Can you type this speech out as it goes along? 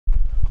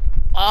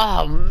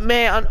Oh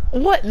man,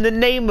 what in the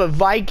name of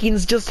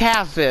Vikings just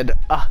happened?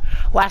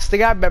 Last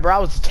thing I remember, I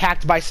was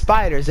attacked by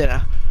spiders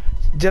and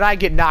did I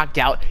get knocked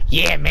out?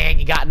 Yeah, man,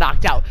 you got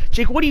knocked out.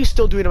 Jake, what are you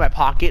still doing in my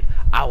pocket?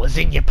 I was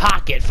in your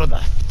pocket for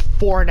the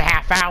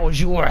 4.5 hours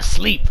you were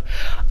asleep.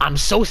 I'm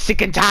so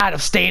sick and tired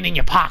of staying in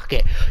your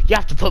pocket. You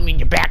have to put me in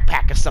your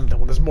backpack or something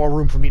when there's more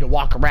room for me to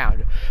walk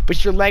around.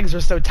 But your legs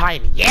are so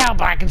tiny. Yeah,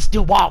 but I can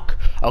still walk,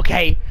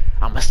 okay?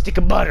 I'm a stick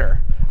of butter.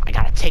 I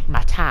gotta take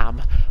my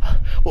time.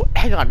 Well,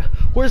 hang on.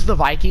 Where's the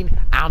Viking?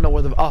 I don't know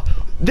where the... Oh,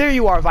 there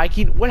you are,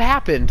 Viking. What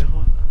happened?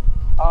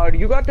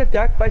 You got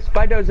attacked by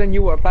spiders and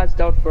you were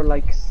passed out for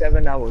like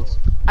 7 hours.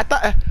 I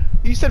thought...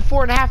 you said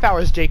 4.5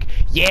 hours, Jake.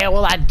 Yeah,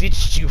 well, I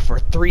ditched you for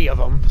 3 of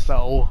them,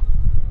 so...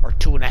 Or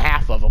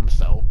 2.5 of them,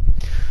 so...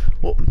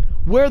 Well,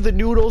 where are the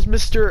noodles,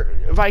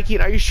 Mr.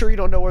 Viking? Are you sure you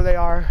don't know where they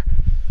are?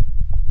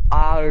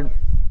 I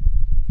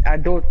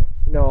don't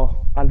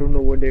know. I don't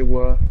know where they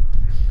were.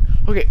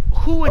 Okay,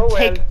 who would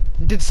take... Well.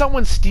 Did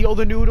someone steal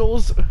the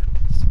noodles?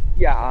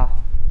 Yeah.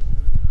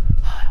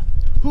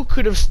 Who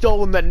could have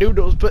stolen the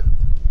noodles but...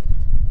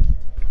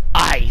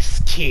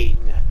 Ice King.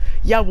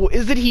 Yeah, well,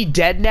 isn't he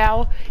dead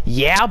now?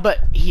 Yeah, but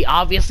he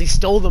obviously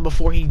stole them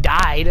before he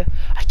died.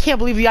 I can't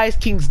believe the Ice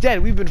King's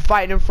dead. We've been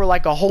fighting him for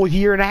like a whole 1.5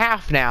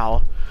 years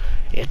now.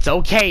 It's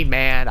okay,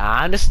 man.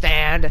 I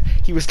understand.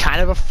 He was kind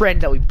of a friend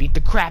that we beat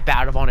the crap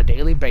out of on a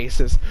daily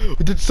basis.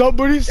 Did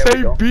somebody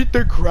say beat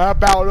the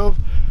crap out of?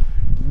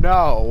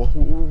 No.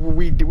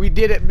 We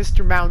did it,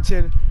 Mr.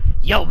 Mountain.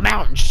 Yo,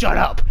 Mountain, shut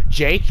up.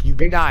 Jake, you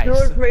be nice.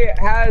 Excuse me,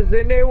 has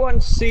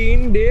anyone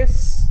seen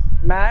this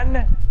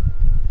man?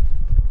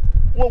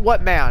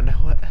 What man?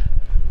 What?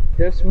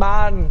 This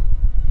man.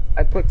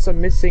 I put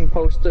some missing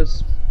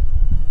posters.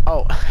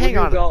 Oh, hang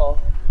on. Go?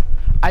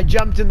 I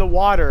jumped in the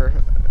water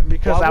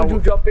because Why would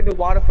you jump in the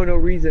water for no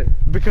reason?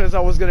 Because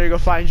I was gonna go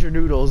find your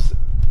noodles,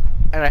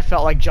 and I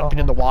felt like jumping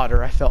in the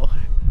water. I felt.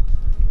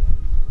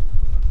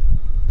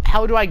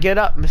 How do I get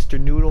up, Mr.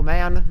 Noodle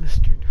Man?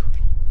 Mr. Noodle.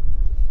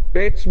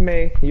 It's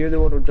me. You're the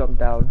one who jumped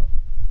down.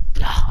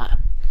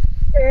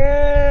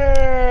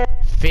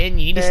 Finn,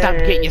 you need to stop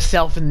getting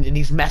yourself in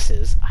these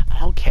messes.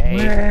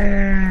 Okay.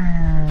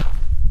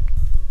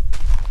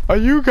 Are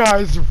you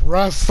guys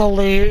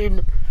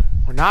wrestling?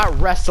 We're not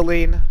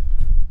wrestling.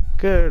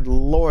 Good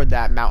lord,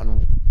 that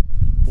mountain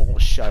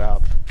won't shut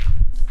up.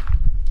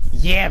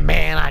 Yeah,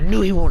 man, I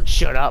knew he won't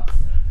shut up.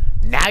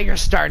 Now you're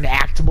starting to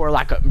act more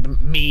like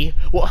me.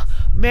 Well,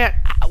 man,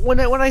 when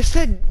I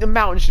said the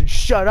mountain should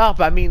shut up,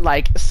 I mean,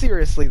 like,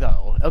 seriously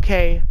though,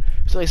 okay?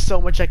 There's only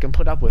so much I can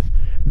put up with.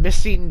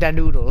 Missing the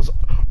noodles,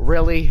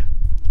 really?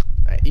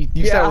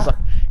 You said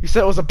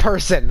it was a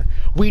person.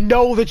 We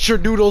know that your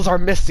noodles are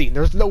missing.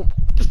 There's no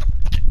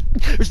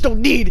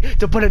need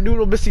to put a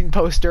noodle missing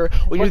poster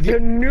when but the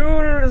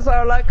noodles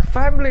are like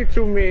family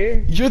to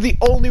me. You're the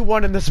only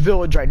one in this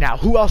village right now.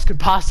 Who else could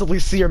possibly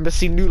see your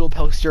missing noodle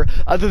poster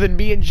other than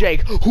me and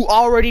Jake, who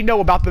already know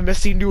about the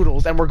missing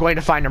noodles, and we're going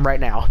to find them right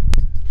now?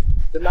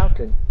 The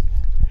mountain.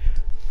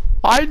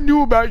 I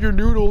knew about your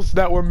noodles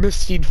that were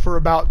missing for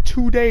about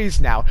 2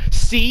 days now.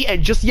 See,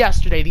 and just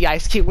yesterday the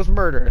Ice King was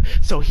murdered,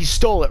 so he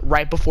stole it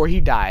right before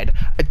he died.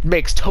 It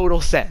makes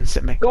total sense.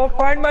 Go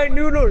find my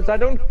noodles, I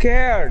don't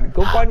care.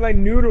 Go find my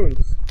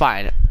noodles.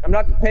 Fine. I'm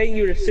not paying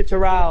you to sit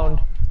around.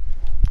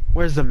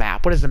 Where's the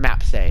map? What does the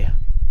map say?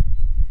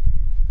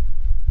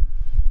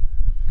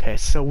 Okay,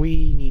 so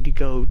we need to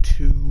go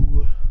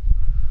to...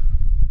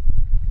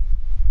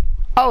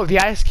 Oh, the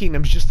Ice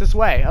Kingdom's just this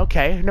way.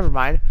 Okay, never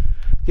mind.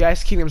 The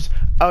Ice Kingdom's...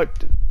 Oh,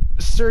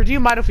 sir, do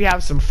you mind if we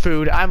have some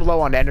food? I'm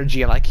low on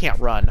energy and I can't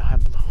run. I'm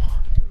low.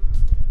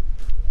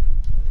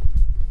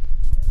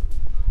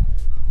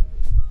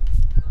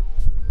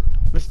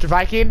 Mr.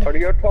 Viking? Are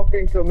you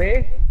talking to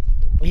me?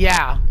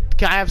 Yeah.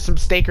 Can I have some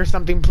steak or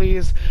something,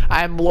 please?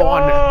 I'm low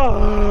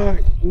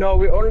on... No,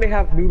 we only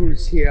have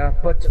noodles here,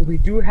 but we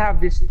do have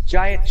this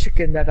giant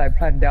chicken that I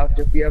planned out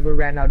if we ever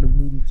ran out of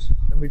noodles.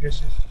 Let me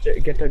just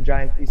get a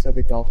giant piece of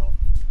it all.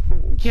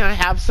 Can I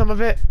have some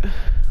of it?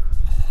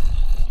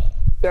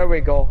 There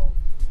we go.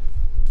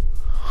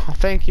 Oh,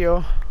 thank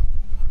you.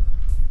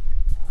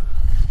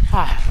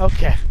 Ah,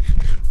 okay.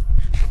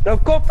 Now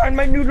go find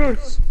my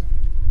noodles.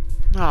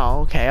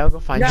 Oh, okay. I'll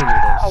go find your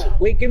noodles.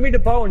 Wait, give me the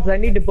bones. I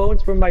need the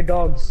bones from my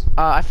dogs.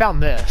 I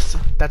found this.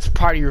 That's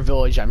part of your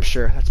village, I'm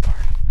sure. That's part.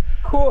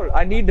 Cool.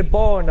 I need the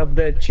bone of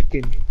the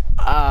chicken.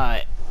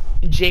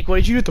 Jake, what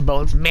did you do with the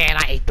bones? Man,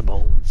 I ate the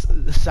bones.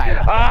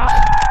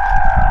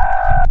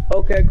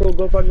 Okay, cool.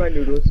 Go find my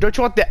noodles. Don't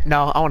you want that?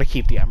 No, I want to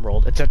keep the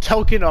emerald. It's a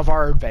token of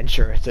our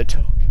adventure. It's a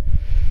token.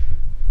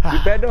 You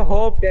better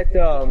hope that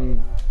the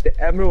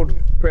Emerald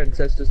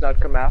Princess does not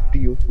come after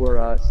you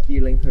for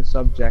stealing her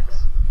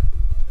subjects.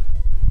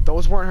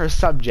 Those weren't her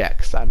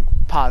subjects. I'm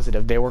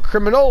positive they were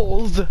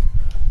criminals.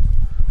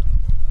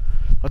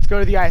 Let's go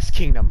to the Ice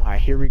Kingdom.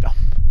 Alright, here we go.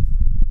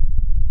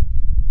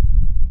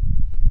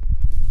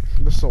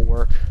 This'll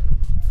work.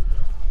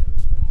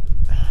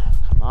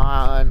 Come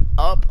on.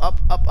 Up, up,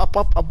 up, up,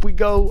 up, up we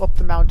go. Up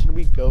the mountain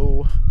we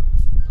go.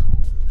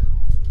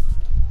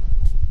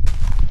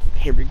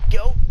 Here we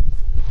go.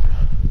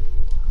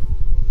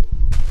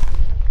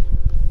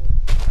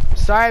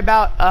 Sorry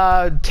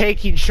about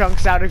taking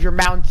chunks out of your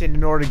mountain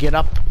in order to get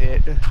up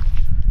it,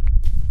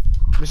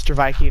 Mr.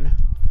 Viking.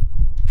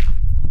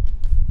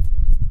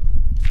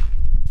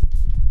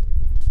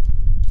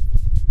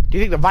 Do you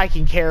think the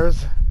Viking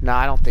cares? No,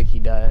 I don't think he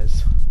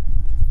does.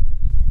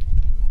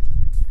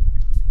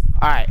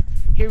 Alright,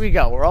 here we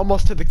go. We're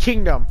almost to the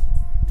kingdom.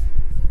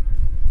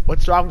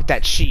 What's wrong with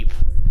that sheep?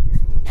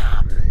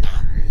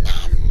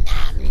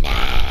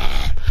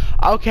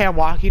 Okay, I'm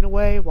walking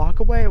away.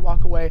 Walk away,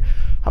 walk away.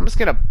 I'm just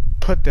gonna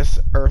put this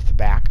earth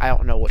back. I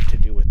don't know what to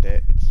do with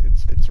it.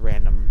 It's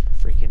random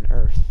freaking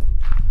earth.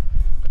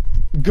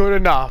 Good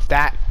enough.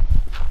 That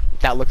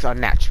looks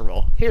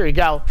unnatural. Here we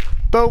go.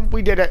 Boom,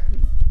 we did it.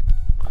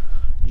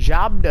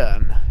 Job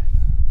done.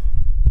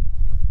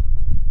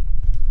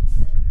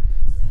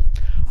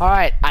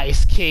 Alright,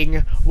 Ice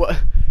King.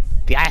 What?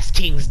 The Ice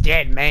King's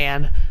dead,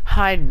 man.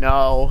 I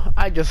know.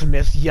 I just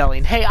miss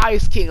yelling, "Hey,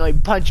 Ice King!"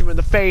 Like, punch him in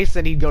the face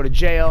and he'd go to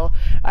jail.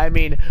 I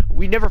mean,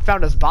 we never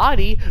found his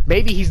body.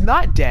 Maybe he's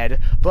not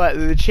dead, but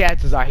the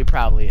chances are he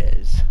probably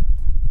is.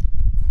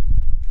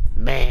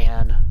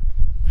 Man.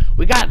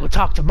 We gotta go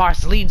talk to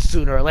Marceline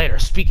sooner or later.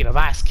 Speaking of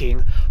Ice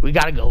King, we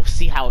gotta go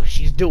see how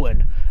she's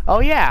doing.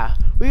 Oh yeah,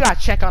 we gotta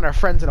check on our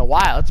friends in a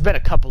while. It's been a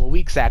couple of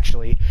weeks,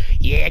 actually.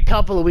 Yeah, a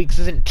couple of weeks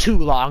isn't too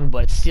long,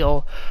 but it's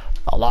still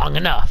long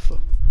enough.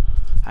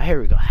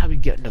 Here we go. How do we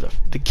get into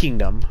the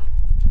kingdom?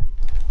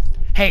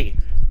 Hey,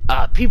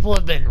 people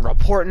have been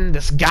reporting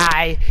this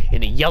guy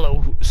in a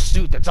yellow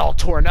suit that's all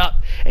torn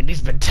up, and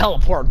he's been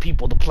teleporting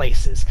people to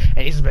places,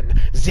 and he's been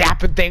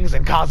zapping things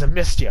and causing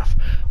mischief.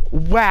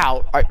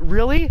 Wow,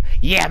 really?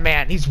 Yeah,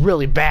 man, he's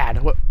really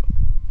bad. What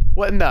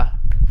in the?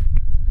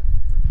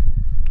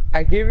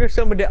 I gave you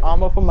some of the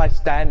armor from my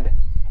stand.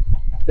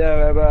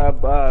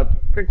 The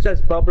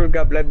Princess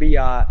Bubblegum let me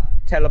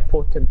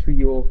teleport him to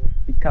you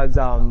because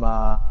I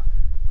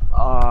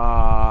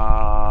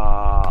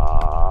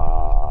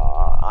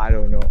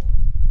don't know.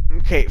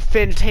 Okay,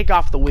 Finn, take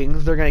off the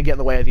wings. They're gonna get in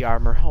the way of the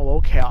armor. Oh,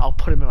 okay. I'll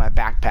put them in my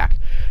backpack.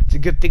 It's a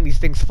good thing these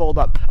things fold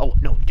up. Oh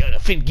no,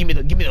 Finn, give me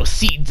those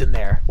seeds in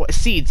there. What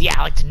seeds? Yeah,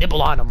 I like to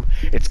nibble on them.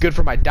 It's good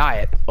for my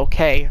diet.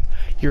 Okay,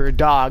 you're a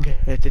dog.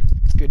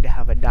 It's good to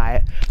have a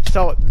diet.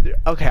 So,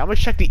 okay, I'm gonna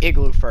check the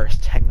igloo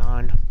first. Hang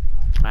on.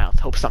 I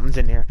hope something's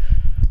in here.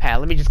 Hey,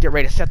 let me just get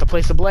ready to set the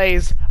place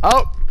ablaze.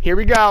 Oh, here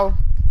we go.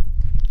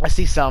 I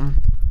see some.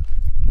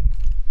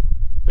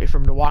 Wait for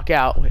him to walk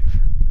out. Wait.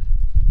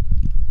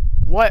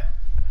 What?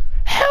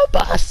 Help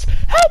us!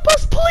 Help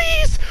us,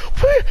 please!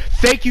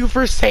 Thank you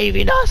for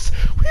saving us.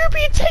 We're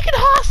being taken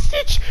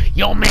hostage.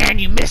 Yo, man,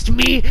 you missed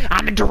me.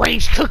 I'm a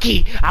deranged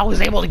cookie. I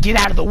was able to get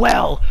out of the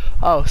well.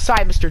 Oh,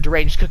 sorry, Mr.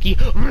 Deranged Cookie.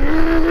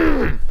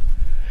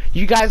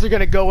 You guys are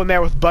gonna go in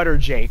there with Butter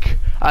Jake.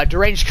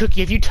 Deranged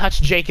Cookie, if you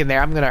touch Jake in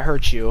there, I'm gonna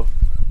hurt you.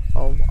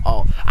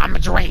 Oh, I'm a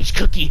deranged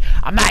cookie.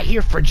 I'm not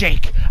here for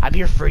Jake. I'm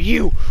here for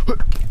you.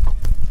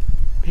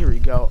 Here we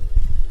go.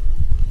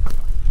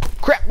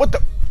 Crap, what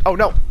the? Oh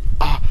no.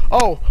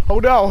 Oh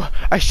no.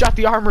 I shot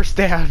the armor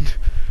stand.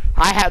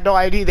 I had no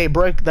idea they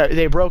broke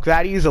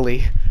that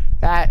easily.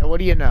 What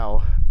do you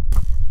know?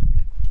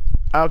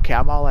 Okay,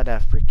 I'm all out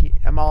of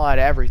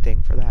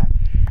everything for that.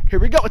 Here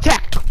we go,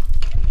 attack!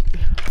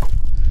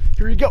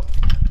 Here we go.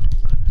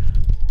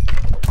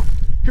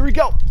 Here we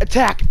go,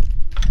 attack!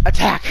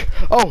 Attack!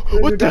 Oh,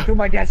 what the? To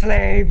my dead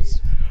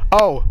slaves!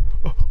 Oh.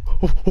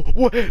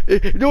 What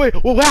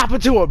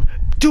happened to him?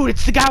 Dude,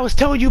 it's the guy I was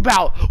telling you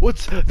about.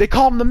 They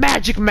call him the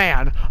Magic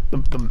Man.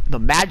 The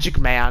Magic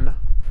Man?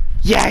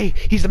 Yeah,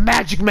 he's a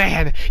Magic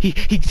Man. He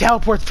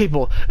teleports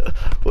people.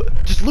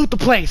 Just loot the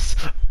place.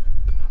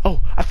 Oh,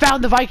 I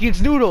found the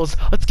Vikings noodles.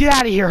 Let's get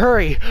out of here.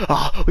 Hurry.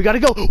 We gotta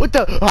go. What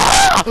the?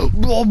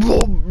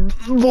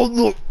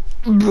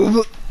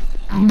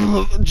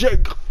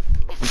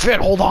 Finn,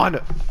 hold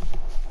on.